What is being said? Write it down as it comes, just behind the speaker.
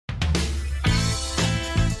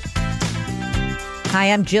Hi,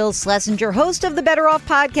 I'm Jill Schlesinger, host of the Better Off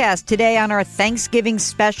podcast. Today on our Thanksgiving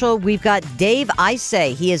special, we've got Dave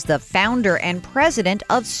Isay. He is the founder and president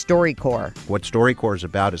of StoryCorps. What StoryCorps is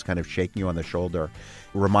about is kind of shaking you on the shoulder,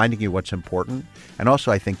 reminding you what's important, and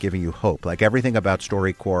also, I think, giving you hope. Like everything about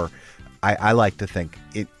StoryCorps, I like to think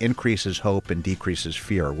it increases hope and decreases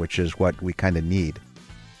fear, which is what we kind of need.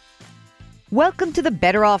 Welcome to the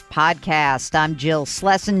Better Off podcast. I'm Jill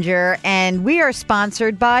Schlesinger, and we are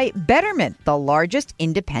sponsored by Betterment, the largest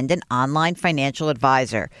independent online financial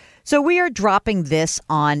advisor. So we are dropping this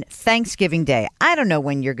on Thanksgiving Day. I don't know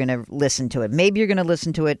when you're going to listen to it. Maybe you're going to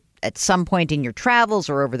listen to it at some point in your travels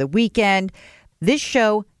or over the weekend. This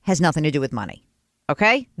show has nothing to do with money,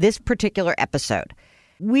 okay? This particular episode.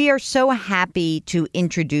 We are so happy to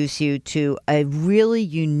introduce you to a really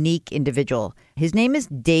unique individual. His name is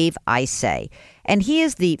Dave Isay, and he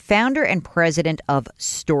is the founder and president of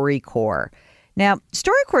StoryCorps. Now,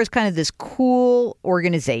 StoryCorps is kind of this cool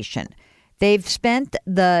organization. They've spent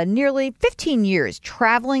the nearly 15 years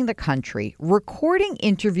traveling the country, recording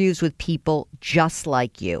interviews with people just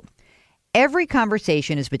like you. Every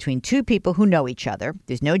conversation is between two people who know each other.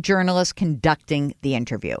 There's no journalist conducting the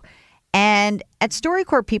interview. And at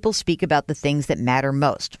StoryCorps, people speak about the things that matter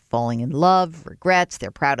most, falling in love, regrets,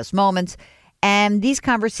 their proudest moments. And these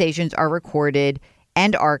conversations are recorded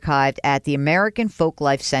and archived at the American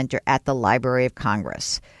Folklife Center at the Library of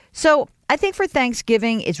Congress. So I think for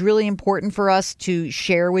Thanksgiving, it's really important for us to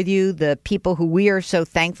share with you the people who we are so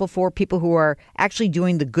thankful for, people who are actually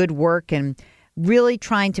doing the good work and really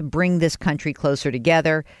trying to bring this country closer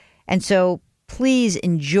together. And so please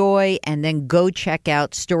enjoy and then go check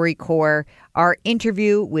out StoryCorps, our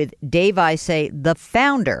interview with Dave Isay, the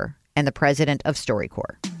founder and the president of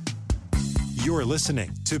StoryCorps. You're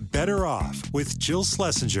listening to Better Off with Jill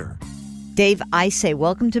Schlesinger. Dave Isay,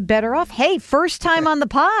 welcome to Better Off. Hey, first time on the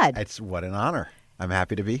pod. What an honor. I'm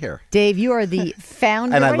happy to be here. Dave, you are the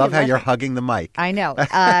founder. And I love how you're hugging the mic. I know.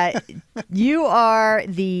 You are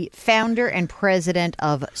the founder and president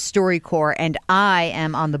of StoryCorps, and I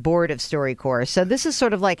am on the board of StoryCorps. So this is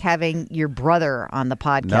sort of like having your brother on the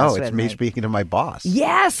podcast. No, it's me speaking to my boss.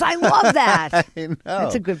 Yes, I love that. I know.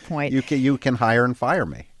 That's a good point. You can hire and fire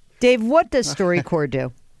me. Dave, what does StoryCorps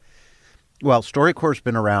do? Well, StoryCorps has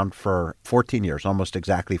been around for 14 years, almost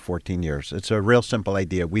exactly 14 years. It's a real simple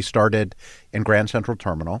idea. We started in Grand Central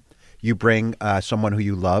Terminal. You bring someone who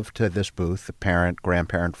you love to this booth, a parent,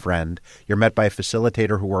 grandparent, friend. You're met by a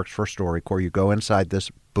facilitator who works for StoryCorps. You go inside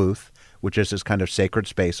this booth, which is this kind of sacred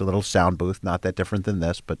space, a little sound booth, not that different than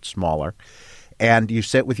this, but smaller. And you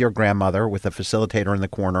sit with your grandmother with a facilitator in the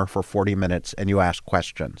corner for 40 minutes, and you ask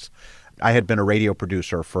questions. I had been a radio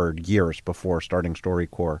producer for years before starting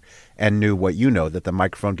StoryCorps and knew what you know, that the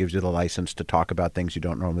microphone gives you the license to talk about things you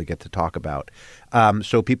don't normally get to talk about.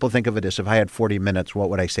 So people think of it as, if I had 40 minutes,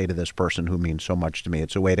 what would I say to this person who means so much to me?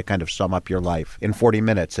 It's a way to kind of sum up your life in 40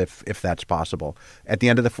 minutes, if that's possible. At the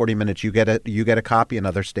end of the 40 minutes, you get a copy.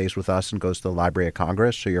 Another stays with us and goes to the Library of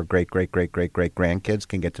Congress, so your great-great-great-great-great-grandkids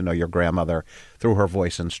can get to know your grandmother through her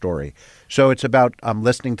voice and story. So it's about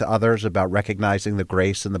listening to others, about recognizing the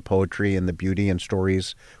grace and the poetry and the beauty and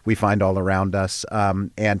stories we find all around us,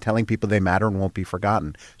 and telling people they matter and won't be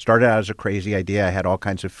forgotten. Started out as a crazy idea. I had all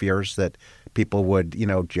kinds of fears that people would,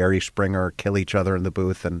 Jerry Springer, kill each other in the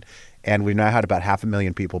booth. And we now had about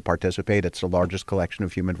 500,000 people participate. It's the largest collection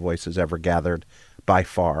of human voices ever gathered by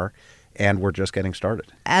far. And we're just getting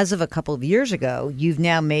started. As of a couple of years ago, you've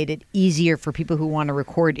now made it easier for people who want to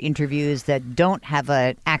record interviews that don't have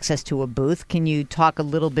access to a booth. Can you talk a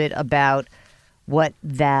little bit about what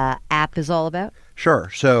the app is all about? Sure.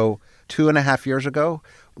 So 2.5 years ago,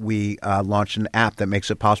 we launched an app that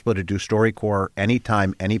makes it possible to do StoryCorps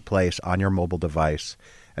anytime, any place on your mobile device,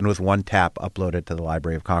 and with one tap, upload it to the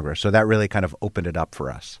Library of Congress. So that really kind of opened it up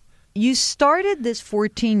for us. You started this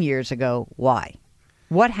 14 years ago. Why?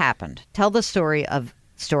 What happened? Tell the story of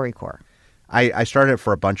StoryCorps. I started it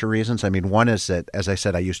for a bunch of reasons. I mean, one is that, as I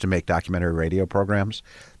said, I used to make documentary radio programs.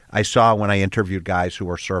 I saw when I interviewed guys who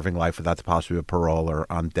were serving life without the possibility of parole or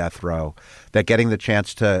on death row, that getting the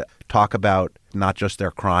chance to talk about not just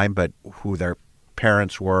their crime, but who their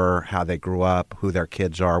parents were, how they grew up, who their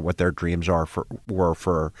kids are, what their dreams were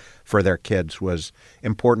for their kids was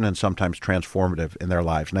important and sometimes transformative in their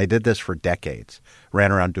lives. And I did this for decades,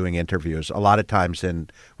 ran around doing interviews, a lot of times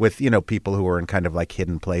with people who were in kind of like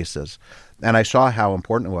hidden places. And I saw how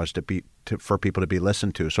important it was for people to be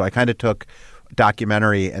listened to. So I kind of took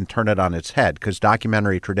documentary and turn it on its head, because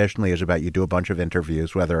documentary traditionally is about you do a bunch of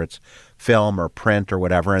interviews, whether it's film or print or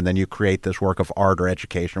whatever, and then you create this work of art or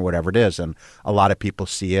education or whatever it is, and a lot of people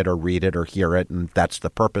see it or read it or hear it, and that's the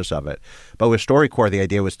purpose of it. But with StoryCorps, the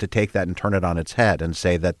idea was to take that and turn it on its head and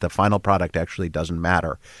say that the final product actually doesn't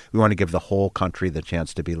matter. We want to give the whole country the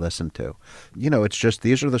chance to be listened to. It's just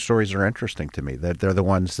these are the stories that are interesting to me. They're the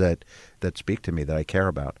ones that speak to me, that I care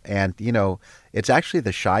about. And, it's actually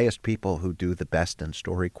the shyest people who do the best in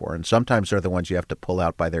StoryCorps. And sometimes they're the ones you have to pull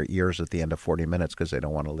out by their ears at the end of 40 minutes because they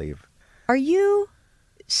don't want to leave. Are you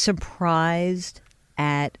surprised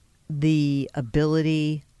at the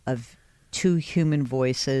ability of two human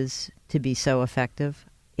voices to be so effective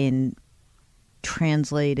in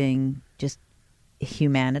translating just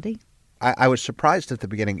humanity? I was surprised at the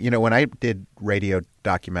beginning. When I did radio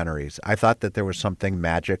documentaries, I thought that there was something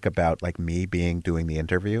magic about me doing the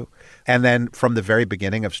interview. And then from the very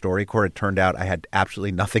beginning of StoryCorps, it turned out I had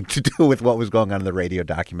absolutely nothing to do with what was going on in the radio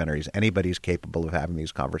documentaries. Anybody's capable of having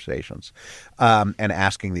these conversations and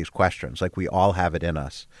asking these questions. We all have it in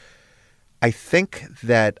us. I think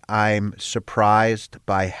that I'm surprised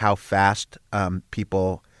by how fast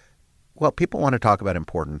people want to talk about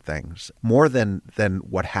important things. More than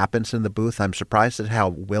what happens in the booth, I'm surprised at how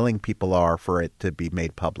willing people are for it to be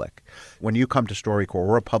made public. When you come to StoryCorps,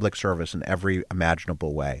 we're a public service in every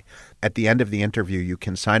imaginable way. At the end of the interview, you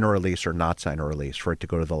can sign a release or not sign a release for it to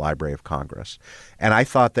go to the Library of Congress. And I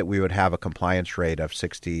thought that we would have a compliance rate of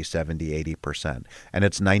 60, 70, 80%. And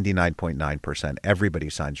it's 99.9%. Everybody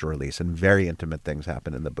signs a release, and very intimate things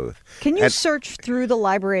happen in the booth. Can you search through the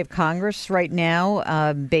Library of Congress right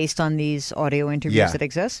now based on these audio interviews that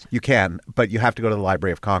exist? You can, but you have to go to the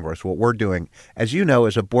Library of Congress. What we're doing, as you know,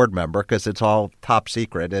 as a board member, because it's all top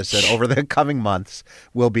secret, is that over the coming months,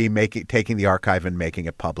 we'll be taking the archive and making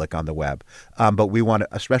it public on the web. But we want to,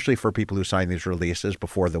 especially for people who sign these releases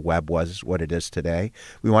before the web was what it is today,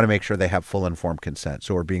 we want to make sure they have full informed consent.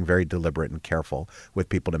 So we're being very deliberate and careful with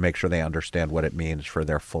people to make sure they understand what it means for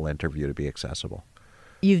their full interview to be accessible.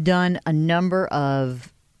 You've done a number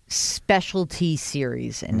of specialty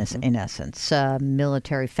series in essence,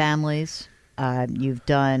 military families. You've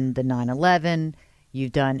done the 9/11.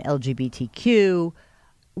 You've done LGBTQ.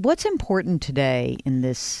 What's important today in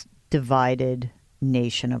this divided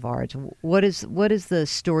nation of ours? What is the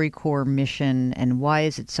StoryCorps mission, and why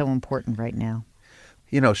is it so important right now?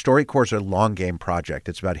 StoryCorps is a long game project.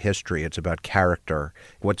 It's about history. It's about character.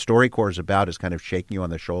 What StoryCorps is about is kind of shaking you on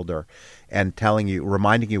the shoulder and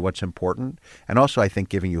reminding you what's important, and also I think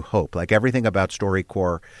giving you hope. Everything about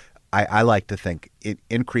StoryCorps, I like to think it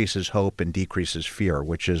increases hope and decreases fear,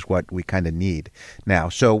 which is what we kind of need now.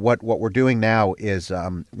 So what we're doing now is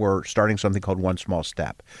we're starting something called One Small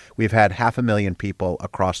Step. We've had 500,000 people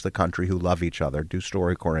across the country who love each other do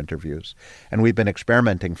StoryCorps interviews. And we've been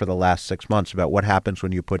experimenting for the last 6 months about what happens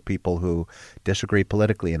when you put people who disagree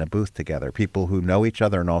politically in a booth together, people who know each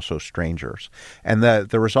other and also strangers. And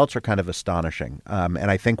the results are kind of astonishing. And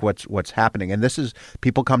I think what's happening, and this is,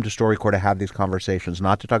 people come to StoryCorps to have these conversations,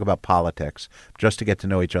 not to talk about politics, just to get to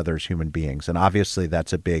know each other as human beings. And obviously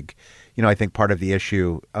that's a big, I think part of the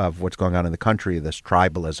issue of what's going on in the country, this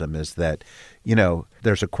tribalism, is that,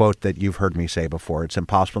 there's a quote that you've heard me say before. It's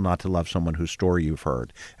impossible not to love someone whose story you've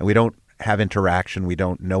heard. And we don't have interaction. We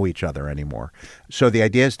don't know each other anymore. So the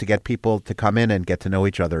idea is to get people to come in and get to know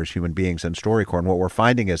each other as human beings in StoryCorps. And what we're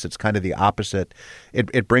finding is it's kind of the opposite.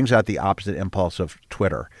 It brings out the opposite impulse of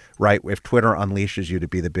Twitter, right? If Twitter unleashes you to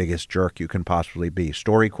be the biggest jerk you can possibly be,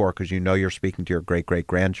 StoryCorps, because you're speaking to your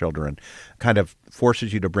great-great-grandchildren, kind of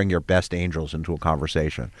forces you to bring your best angels into a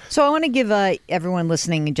conversation. So I want to give everyone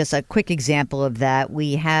listening just a quick example of that.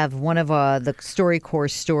 We have one of the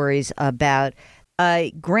StoryCorps stories about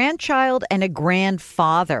a grandchild and a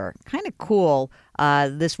grandfather. Kind of cool.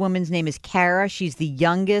 This woman's name is Kara. She's the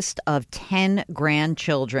youngest of 10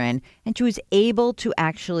 grandchildren, and she was able to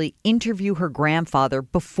actually interview her grandfather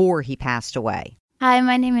before he passed away. Hi,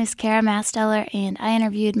 my name is Kara Masteller, and I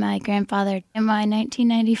interviewed my grandfather in my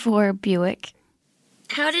 1994 Buick.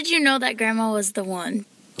 How did you know that Grandma was the one?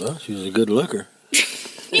 Well, she was a good looker.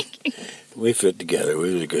 We fit together.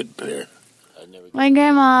 We was a good pair. My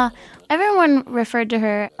grandma, everyone referred to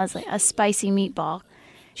her as like a spicy meatball.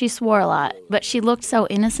 She swore a lot, but she looked so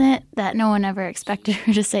innocent that no one ever expected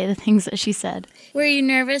her to say the things that she said. Were you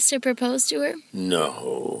nervous to propose to her?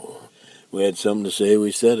 No. We had something to say,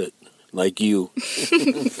 we said it. Like you.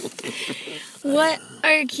 What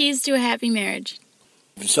are keys to a happy marriage?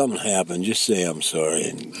 If something happened, just say I'm sorry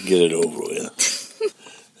and get it over with.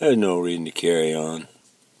 There's no reason to carry on.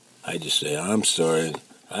 I just say I'm sorry,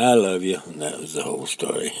 I love you, and that was the whole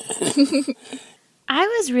story. I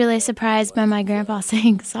was really surprised by my grandpa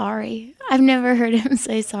saying sorry. I've never heard him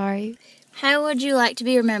say sorry. How would you like to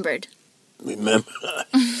be remembered? Remember?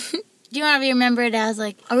 Do you want to be remembered as,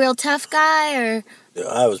 like, a real tough guy, or... Yeah,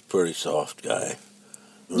 I was a pretty soft guy.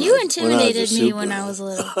 You intimidated me when I was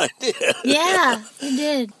little. I did. Yeah, you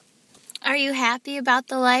did. Are you happy about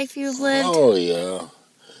the life you've lived? Oh, yeah.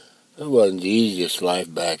 It wasn't the easiest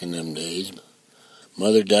life back in them days.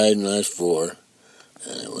 Mother died when I was 4,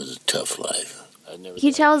 and it was a tough life.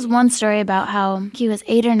 He tells one story about how he was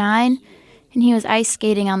 8 or 9, and he was ice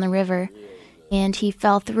skating on the river, and he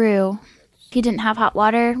fell through. He didn't have hot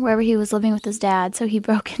water wherever he was living with his dad, so he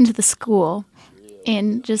broke into the school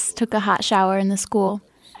and just took a hot shower in the school.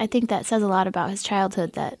 I think that says a lot about his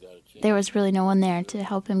childhood, that there was really no one there to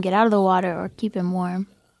help him get out of the water or keep him warm.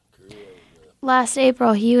 Last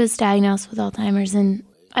April, he was diagnosed with Alzheimer's, and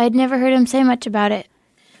I had never heard him say much about it.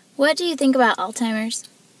 What do you think about Alzheimer's?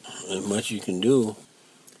 Not much you can do.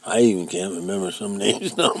 I even can't remember some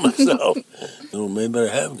names now myself. So maybe I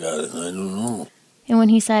have got it, I don't know. And when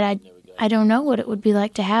he said, I don't know what it would be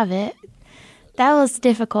like to have it, that was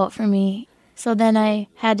difficult for me. So then I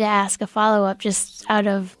had to ask a follow-up just out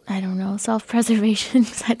of, self-preservation,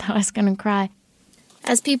 because I thought I was going to cry.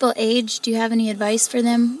 As people age, do you have any advice for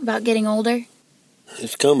them about getting older?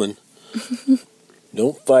 It's coming.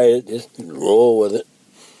 Don't fight it, just roll with it.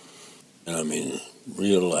 I mean,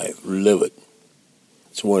 real life, live it.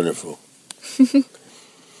 It's wonderful.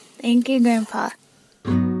 Thank you, Grandpa.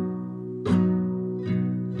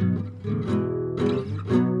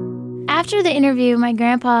 After the interview, my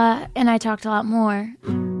grandpa and I talked a lot more.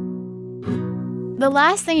 The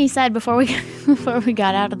last thing he said before we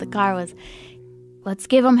got out of the car was, "Let's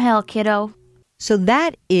give 'em hell, kiddo." So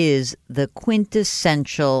that is the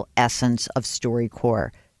quintessential essence of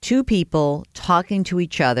StoryCorps. Two people talking to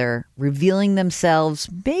each other, revealing themselves,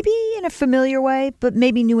 maybe in a familiar way, but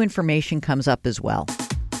maybe new information comes up as well.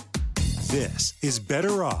 This is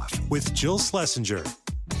Better Off with Jill Schlesinger.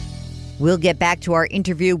 We'll get back to our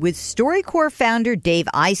interview with StoryCorps founder Dave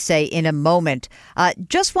Isay in a moment.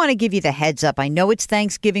 Just want to give you the heads up. I know it's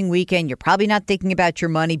Thanksgiving weekend. You're probably not thinking about your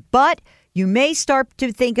money, but you may start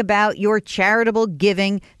to think about your charitable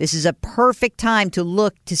giving. This is a perfect time to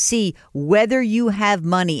look to see whether you have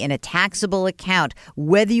money in a taxable account,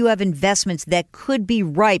 whether you have investments that could be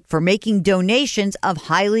ripe for making donations of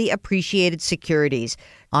highly appreciated securities.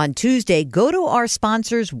 On Tuesday, go to our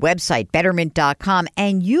sponsor's website, Betterment.com,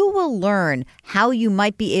 and you will learn how you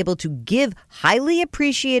might be able to give highly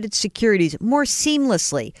appreciated securities more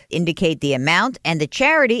seamlessly, indicate the amount and the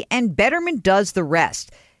charity, and Betterment does the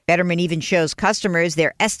rest. Betterment even shows customers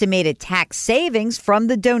their estimated tax savings from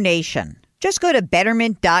the donation. Just go to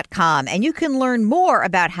Betterment.com and you can learn more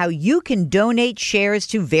about how you can donate shares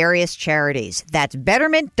to various charities. That's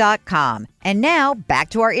Betterment.com. And now, back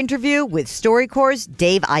to our interview with StoryCorps'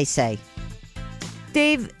 Dave Isay.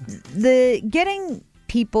 Dave, the getting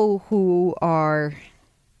people who are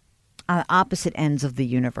on opposite ends of the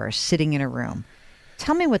universe sitting in a room,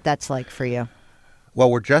 tell me what that's like for you. Well,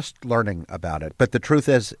 we're just learning about it. But the truth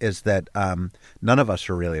is that none of us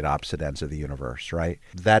are really at opposite ends of the universe, right?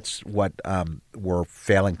 That's what we're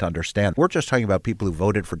failing to understand. We're just talking about people who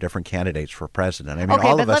voted for different candidates for president. I mean, okay,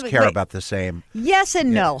 all of us care about the same. Yes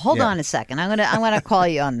and no. Hold on a second. I'm gonna call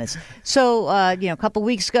you on this. So, a couple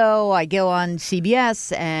weeks ago, I go on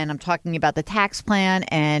CBS and I'm talking about the tax plan,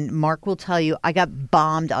 and Mark will tell you I got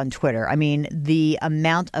bombed on Twitter. I mean, the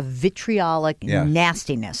amount of vitriolic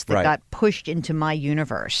nastiness that got pushed into my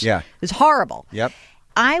universe. Yeah. It was horrible. Yep.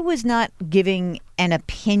 I was not giving an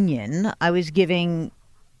opinion. I was giving,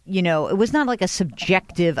 it was not like a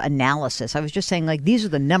subjective analysis. I was just saying, like, these are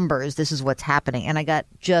the numbers. This is what's happening. And I got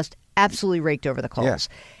just absolutely raked over the coals.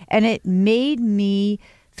 Yeah. And it made me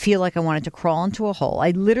feel like I wanted to crawl into a hole.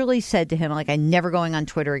 I literally said to him, like, I'm never going on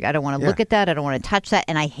Twitter. I don't want to look at that. I don't want to touch that.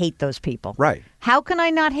 And I hate those people. Right. How can I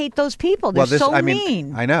not hate those people? They're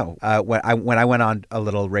mean. I know. When I went on a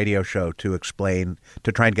little radio show to try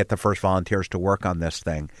and get the first volunteers to work on this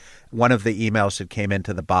thing, one of the emails that came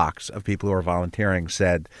into the box of people who were volunteering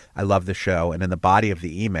said, "I love the show." And in the body of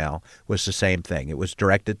the email was the same thing. It was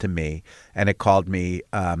directed to me, and it called me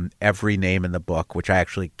every name in the book, which I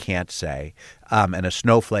actually can't say, and a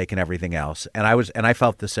snowflake and everything else. And I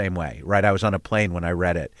felt the same way, right? I was on a plane when I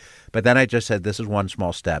read it. But then I just said, this is one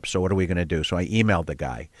small step. So what are we going to do? So I emailed the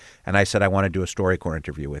guy, and I said, I want to do a StoryCorps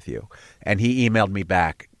interview with you. And he emailed me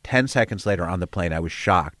back 10 seconds later on the plane. I was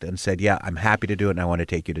shocked and said, yeah, I'm happy to do it, and I want to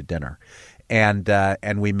take you to dinner. And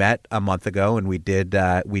we met a month ago, and we did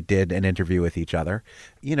an interview with each other.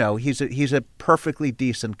 He's a perfectly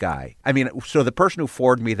decent guy. I mean, so the person who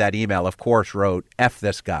forwarded me that email, of course, wrote, F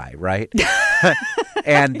this guy, right?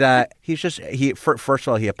 And first of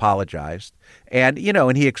all, he apologized. And,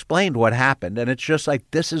 and he explained what happened. And it's just like,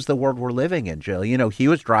 this is the world we're living in, Jill. He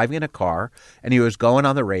was driving in a car and he was going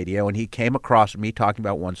on the radio and he came across me talking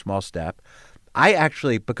about One Small Step. I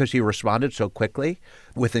actually, because he responded so quickly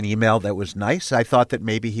with an email that was nice, I thought that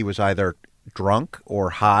maybe he was either drunk or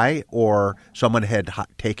high or someone had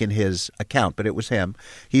taken his account, but it was him.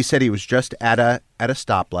 He said he was just at a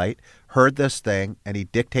stoplight, heard this thing, and he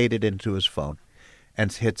dictated into his phone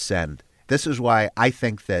and hit send. This is why I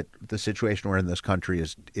think that the situation we're in this country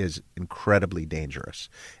is incredibly dangerous.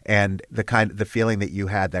 And the feeling that you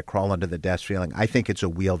had, that crawl under the desk feeling, I think it's a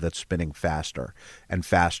wheel that's spinning faster and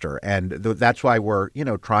faster. And that's why we're,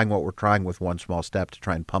 trying what we're trying with One Small Step to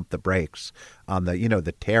try and pump the brakes on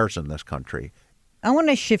the tares in this country. I want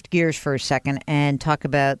to shift gears for a second and talk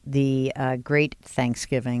about the Great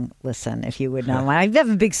Thanksgiving Listen, if you would not mind. I have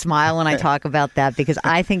a big smile when I talk about that because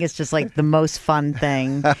I think it's just like the most fun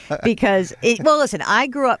thing. Because, listen, I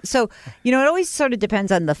grew up, so, it always sort of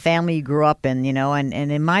depends on the family you grew up in, and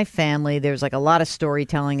in my family, there's like a lot of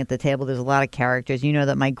storytelling at the table. There's a lot of characters. You know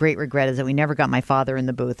that my great regret is that we never got my father in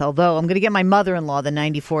the booth, although I'm going to get my mother-in-law, the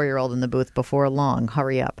 94-year-old, in the booth before long.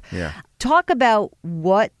 Hurry up. Yeah. Talk about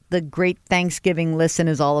what the Great Thanksgiving Listen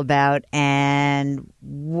is all about and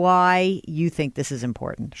why you think this is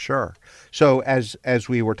important. Sure. So as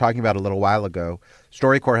we were talking about a little while ago,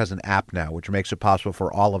 StoryCorps has an app now, which makes it possible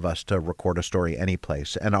for all of us to record a story any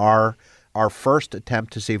place. And our first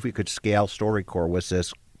attempt to see if we could scale StoryCorps was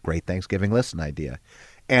this Great Thanksgiving Listen idea.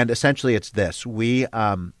 And essentially it's this. We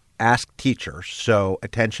ask teachers. So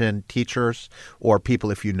attention teachers or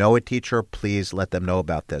people, if you know a teacher, please let them know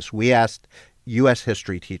about this. We asked U.S.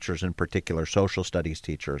 history teachers in particular, social studies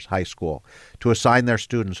teachers, high school, to assign their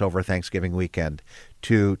students over Thanksgiving weekend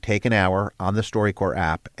to take an hour on the StoryCorps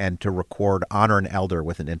app and to record Honor an Elder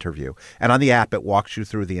with an interview. And on the app, it walks you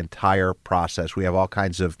through the entire process. We have all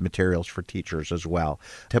kinds of materials for teachers as well.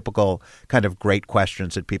 Typical kind of great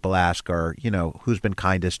questions that people ask are, who's been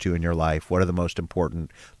kindest to you in your life? What are the most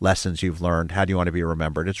important lessons you've learned? How do you want to be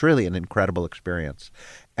remembered? It's really an incredible experience.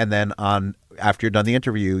 And then after you're done the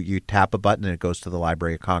interview, you tap a button and it goes to the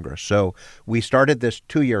Library of Congress. So we started this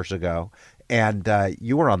 2 years ago. And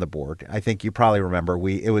you were on the board. I think you probably remember.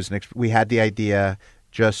 We had the idea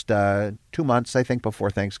just 2 months, I think, before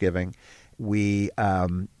Thanksgiving. We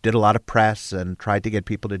did a lot of press and tried to get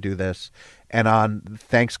people to do this. And on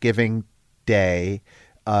Thanksgiving Day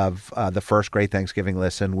of the first Great Thanksgiving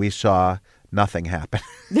Listen, we saw nothing happen.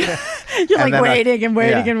 You're like waiting and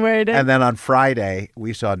waiting and waiting. And then on Friday,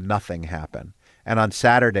 we saw nothing happen. And on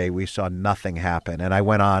Saturday, we saw nothing happen. And I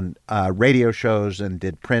went on radio shows and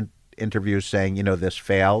did print interviews saying, this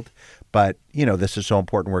failed, but, this is so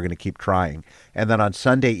important, we're going to keep trying. And then on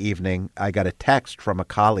Sunday evening, I got a text from a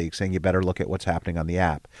colleague saying, you better look at what's happening on the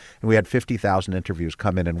app. And we had 50,000 interviews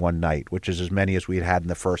come in one night, which is as many as we'd had in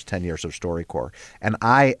the first 10 years of StoryCorps. And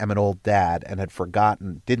I am an old dad and had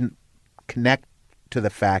didn't connect to the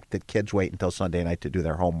fact that kids wait until Sunday night to do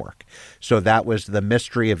their homework. So that was the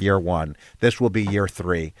mystery of year one. This will be year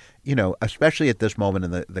three, especially at this moment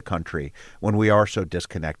in the country when we are so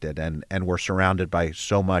disconnected and we're surrounded by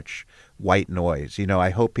so much white noise.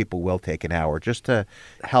 I hope people will take an hour just to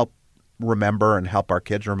help remember and help our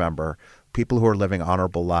kids remember people who are living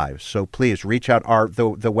honorable lives. So please reach out.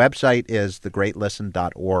 The website is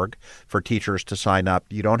thegreatlisten.org for teachers to sign up.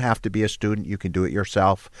 You don't have to be a student. You can do it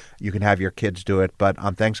yourself. You can have your kids do it. But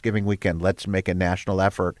on Thanksgiving weekend, let's make a national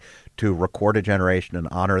effort to record a generation and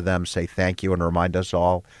honor them, say thank you, and remind us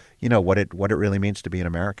all, what it really means to be an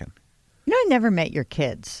American. I never met your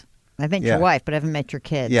kids. I met your wife, but I haven't met your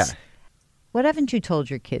kids. Yeah. What haven't you told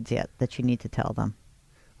your kids yet that you need to tell them?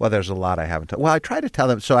 Well, there's a lot I haven't told. Well, I try to tell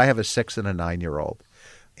them. So I have a 6 and a 9-year-old.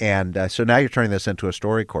 And so now you're turning this into a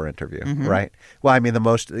StoryCorps interview, right? Well, I mean, the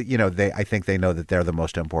most, I think they know that they're the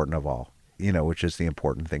most important of all, which is the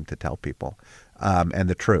important thing to tell people and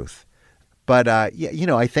the truth. But, I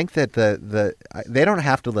think that they don't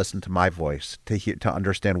have to listen to my voice to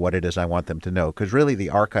understand what it is I want them to know, because really the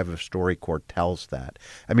archive of StoryCorps tells that.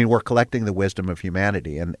 I mean, we're collecting the wisdom of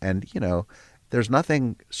humanity and there's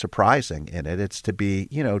nothing surprising in it. It's to be,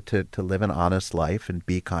 to live an honest life and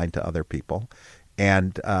be kind to other people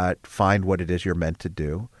and find what it is you're meant to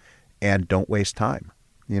do and don't waste time,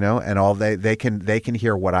 and all they can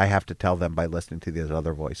hear what I have to tell them by listening to these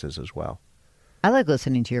other voices as well. I like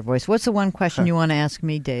listening to your voice. What's the one question you want to ask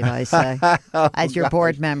me, Dave, I say, as your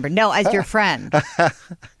board member? No, as your friend.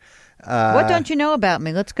 What don't you know about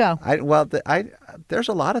me? Let's go. There's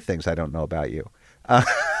a lot of things I don't know about you.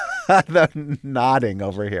 The nodding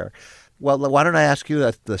over here. Well, why don't I ask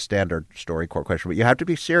you the standard StoryCorps question? But you have to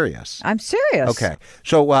be serious. I'm serious. Okay.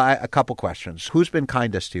 So a couple questions. Who's been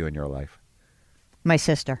kindest to you in your life? My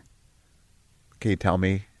sister. Can you tell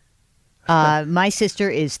me? My sister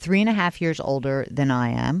is 3.5 years older than I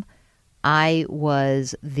am. I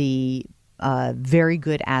was the very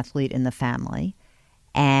good athlete in the family,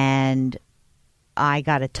 and I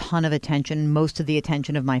got a ton of attention, most of the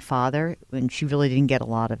attention of my father, and she really didn't get a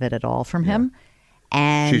lot of it at all from him.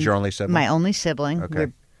 And she's your only sibling? My only sibling. Okay.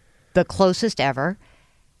 We're the closest ever.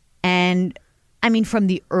 And, I mean, from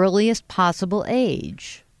the earliest possible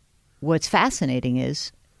age, what's fascinating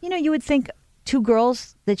is, you would think 2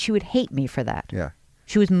 girls that she would hate me for that. Yeah.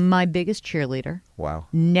 She was my biggest cheerleader. Wow.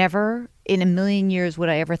 Never in a million years would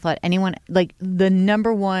I ever thought anyone, like the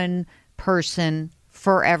number one person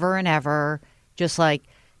forever and ever, just like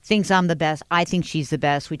thinks I'm the best. I think she's the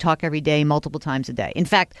best. We talk every day, multiple times a day. In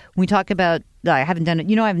fact, when we talk about, I haven't done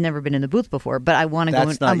it. I've never been in the booth before, but I want to go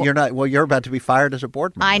in. You're not. Well, you're about to be fired as a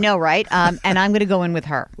board member. I know, right? And I'm going to go in with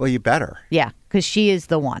her. Well, you better. Yeah, because she is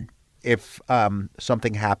the one. If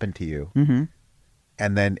something happened to you,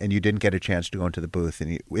 and you didn't get a chance to go into the booth,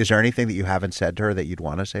 is there anything that you haven't said to her that you'd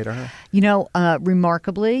want to say to her?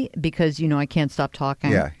 Remarkably, because I can't stop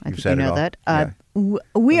talking. Yeah, I you've think said you it know all. that. Yeah.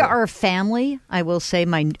 We are a family. I will say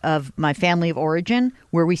my family of origin,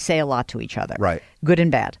 where we say a lot to each other, Right. Good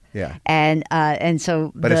and bad. Yeah. And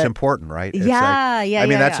so, But it's important, right? It's yeah. I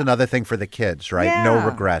mean, that's another thing for the kids, right? Yeah. No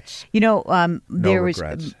regrets. There No was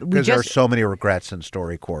regrets. we Because there are just. so many regrets in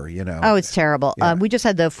StoryCorps, Oh, it's terrible. Yeah. We just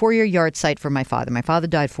had the 4-year yard site for my father. My father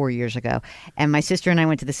died 4 years ago. And my sister and I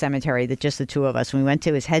went to the cemetery, just the 2 of us. We went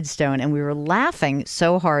to his headstone, and we were laughing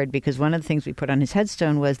so hard because one of the things we put on his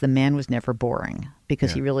headstone was the man was never boring,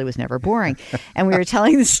 because he really was never boring. And we were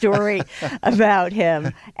telling the story about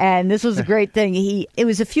him. And this was a great thing. It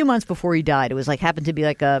was a few months before he died. It was happened to be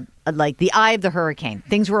like the eye of the hurricane.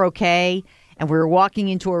 Things were okay. And we were walking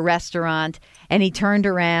into a restaurant, and he turned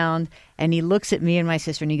around and he looks at me and my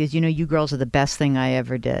sister and he goes, you girls are the best thing I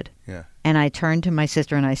ever did. Yeah. And I turned to my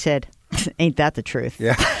sister and I said, ain't that the truth?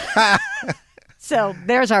 Yeah. So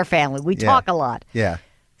there's our family. We talk a lot. Yeah.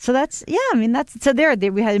 So that's, so there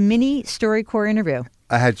we had a mini StoryCorps interview.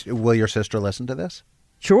 Will your sister listen to this?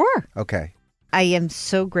 Sure. Okay. I am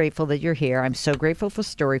so grateful that you're here. I'm so grateful for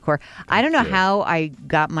StoryCorps. I don't know how I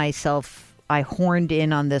horned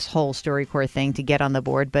in on this whole StoryCorps thing to get on the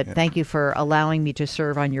board, but thank you for allowing me to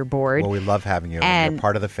serve on your board. Well, we love having you, and you're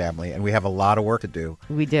part of the family, and we have a lot of work to do.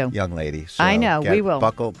 We do. Young lady. So I know, we will.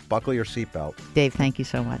 Buckle your seatbelt. Dave, thank you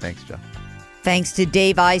so much. Thanks, Joe. Thanks to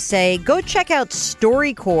Dave, I say, go check out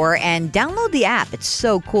StoryCorps and download the app. It's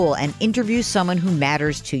so cool, and interview someone who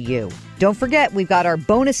matters to you. Don't forget, we've got our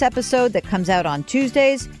bonus episode that comes out on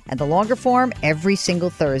Tuesdays and the longer form every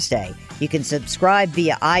single Thursday. You can subscribe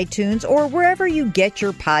via iTunes or wherever you get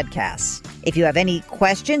your podcasts. If you have any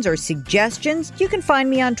questions or suggestions, you can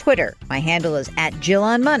find me on Twitter. My handle is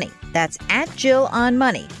 @JillOnMoney. That's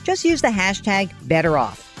 @JillOnMoney. Just use the hashtag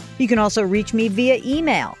BetterOff. You can also reach me via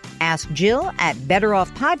email.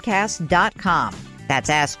 AskJill@BetterOffPodcast.com.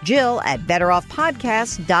 That's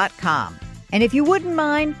AskJill@BetterOffPodcast.com. And if you wouldn't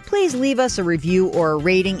mind, please leave us a review or a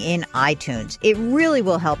rating in iTunes. It really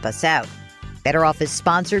will help us out. Better Off is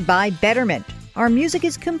sponsored by Betterment. Our music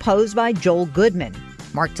is composed by Joel Goodman.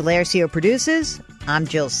 Mark Talercio produces. I'm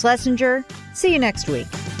Jill Schlesinger. See you next week.